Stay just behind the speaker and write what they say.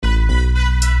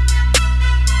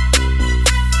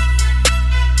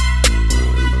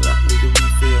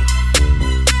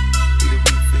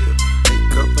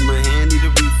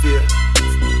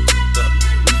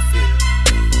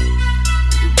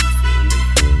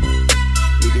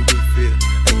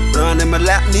my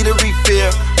lap, need a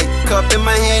refill. Ay, cup in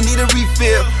my hand, need a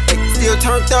refill. Ay, still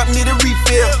turned up, need a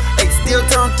refill. Ay, still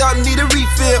turned up, need a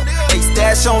refill. Ay,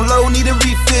 stash on low, need a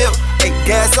refill. Ay,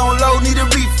 gas on low, need a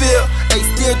refill. Ay,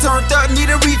 still turned up,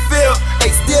 need a refill.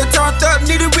 Ay, still turned up,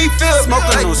 need a refill.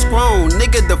 Smoking no scrone,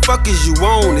 nigga, the fuck is you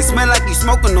on? It smell like you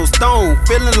smoking no stone,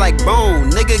 feeling like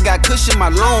bone. Nigga got cushion my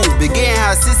lungs, been getting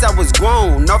high since I was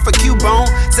grown. Off a Cubone,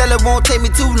 sell it won't take me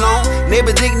too long.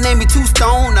 Neighbor nickname me Two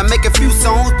Stone. I make a few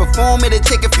songs, perform it and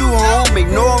take a few home.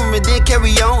 Ignore them and then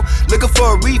carry on. Looking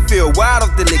for a refill, wild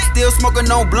off the lick. Still smoking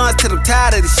no blunts till I'm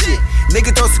tired of this shit.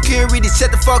 Nigga told security,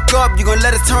 shut the fuck up. You gon'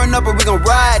 let us turn up or we gon'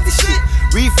 ride this shit.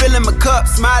 Refilling my cup,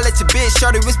 smile at your bitch.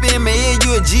 Shorty whisper in my ear,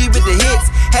 you a G with the hits.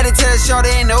 Had to tell shorty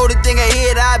ain't the only thing I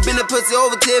hit. I been a pussy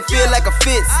over till it feel like a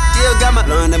fist. Still got my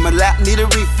blunt in my lap, need a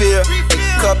refill.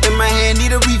 Ay, cup in my hand,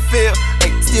 need a refill.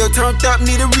 Ay, still turned up,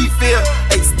 need a refill.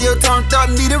 Ay, still turned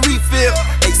up, need a refill.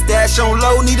 Ay, stash on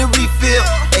low, need a refill.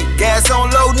 Ay, gas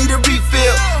on low, need a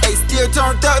refill. Ay, still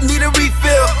turned up, need a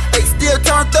refill. Ay, still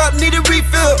turned up, need a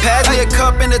refill. Pass me a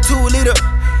cup and a 2 liter.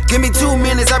 Give me 2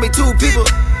 minutes, I be 2 people.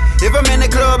 If I'm in the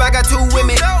club, I got 2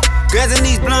 women. Grands and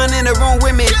these blunt in the room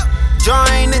with me. John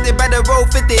ain't it, by the road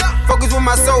 50. Focus with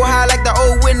my soul high like the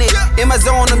old Whitney. In my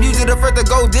zone, I'm usually the first to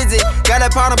go digit. Got a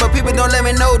problem, but people don't let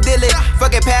me know dilly.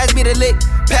 Fuck it, pass me the lick,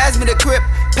 pass me the crip.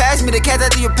 Pass me the cash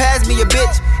after you pass me a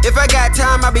bitch. If I got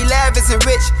time, I be lavish and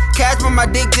rich. Cash on my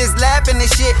dick, just laughing and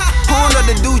shit. Horn of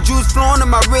the dude, juice flowing on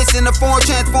my wrist. In the form,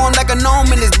 transformed like a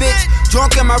gnome in this bitch.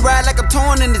 Drunk in my ride like I'm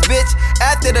torn in this bitch.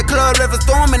 After the club, left a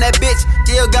storm in that bitch.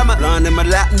 Still got my blunt in my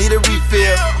lap, need a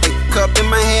refill. Ay, cup in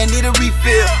my hand, need a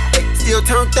refill. Ay, still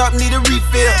turned up, need a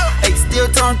refill. Ay, still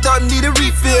turned up, need a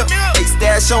refill. Ay,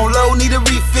 stash on low, need a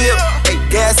refill. Ay,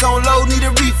 gas on low, need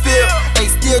a refill. Ay,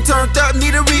 still turned up,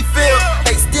 need a refill.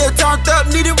 Ay, still turned up,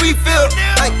 need a refill.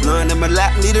 Ay, blunt in my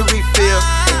lap, need a refill.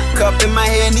 Ay, cup in my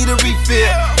hand, need a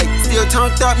refill. Ay, still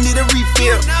turned up, need a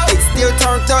refill. Ay, still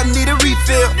turned up, need a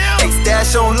refill. Ay,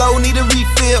 stash on low, need a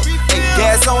refill. Ay,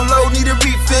 gas on low, need a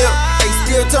refill. Ay,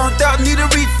 still turned up, need a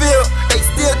refill. Ay,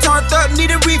 still turned up,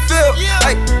 need a refill.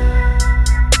 Ay.